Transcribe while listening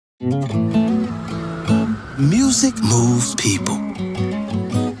Music moves people.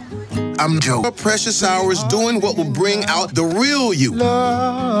 I'm Joe. Precious hours doing what will bring out the real you.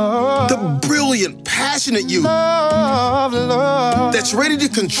 The brilliant, passionate you. That's ready to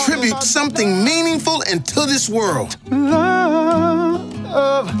contribute something meaningful into this world.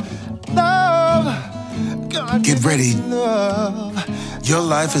 Get ready. Your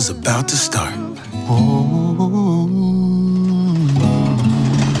life is about to start.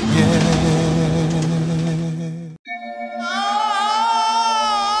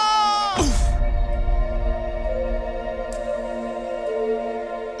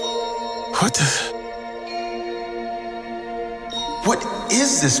 What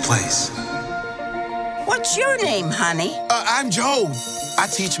is this place? What's your name, honey? I'm Joe. I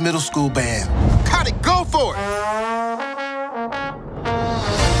teach middle school band. Got it, go for it!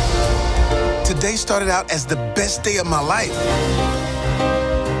 Today started out as the best day of my life.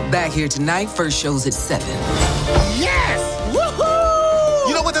 Back here tonight, first show's at 7. Yes! Woohoo!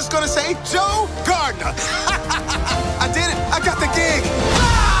 You know what that's gonna say? Joe Gardner. I did it, I got the gig.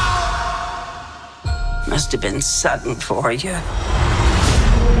 Must have been sudden for you.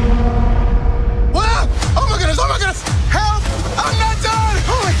 What? Oh my goodness, help! I'm not done!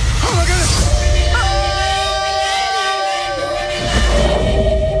 Oh my goodness!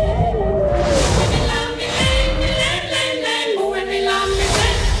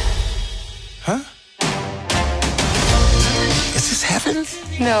 Huh? Is this heaven?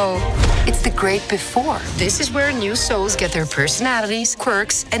 No, it's the great before. This is where new souls get their personalities,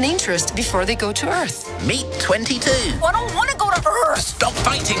 quirks, and interests before they go to Earth. Meet 22. I don't want to go to Earth. Stop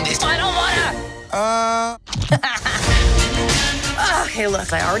fighting this. I don't want to. Hey,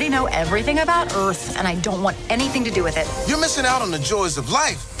 look, I already know everything about Earth, and I don't want anything to do with it. You're missing out on the joys of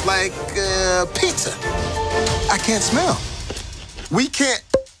life, like pizza. I can't smell. We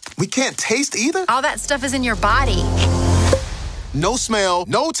can't taste either? All that stuff is in your body. No smell,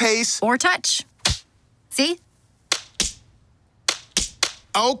 no taste. Or touch. See?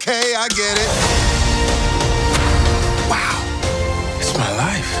 Okay, I get it. Wow, it's my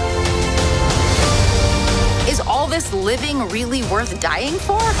life. Is all this living really worth dying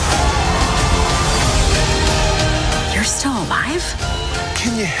for? You're still alive?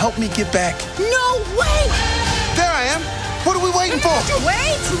 Can you help me get back? No way! There I am. What are we waiting for?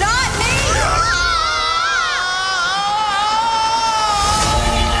 Wait, not me!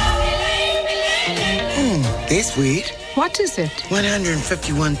 That's weird. What is it?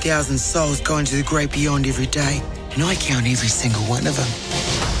 151,000 souls going to the great beyond every day, and I count every single one of them.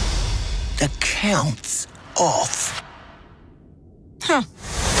 The count's off. Huh.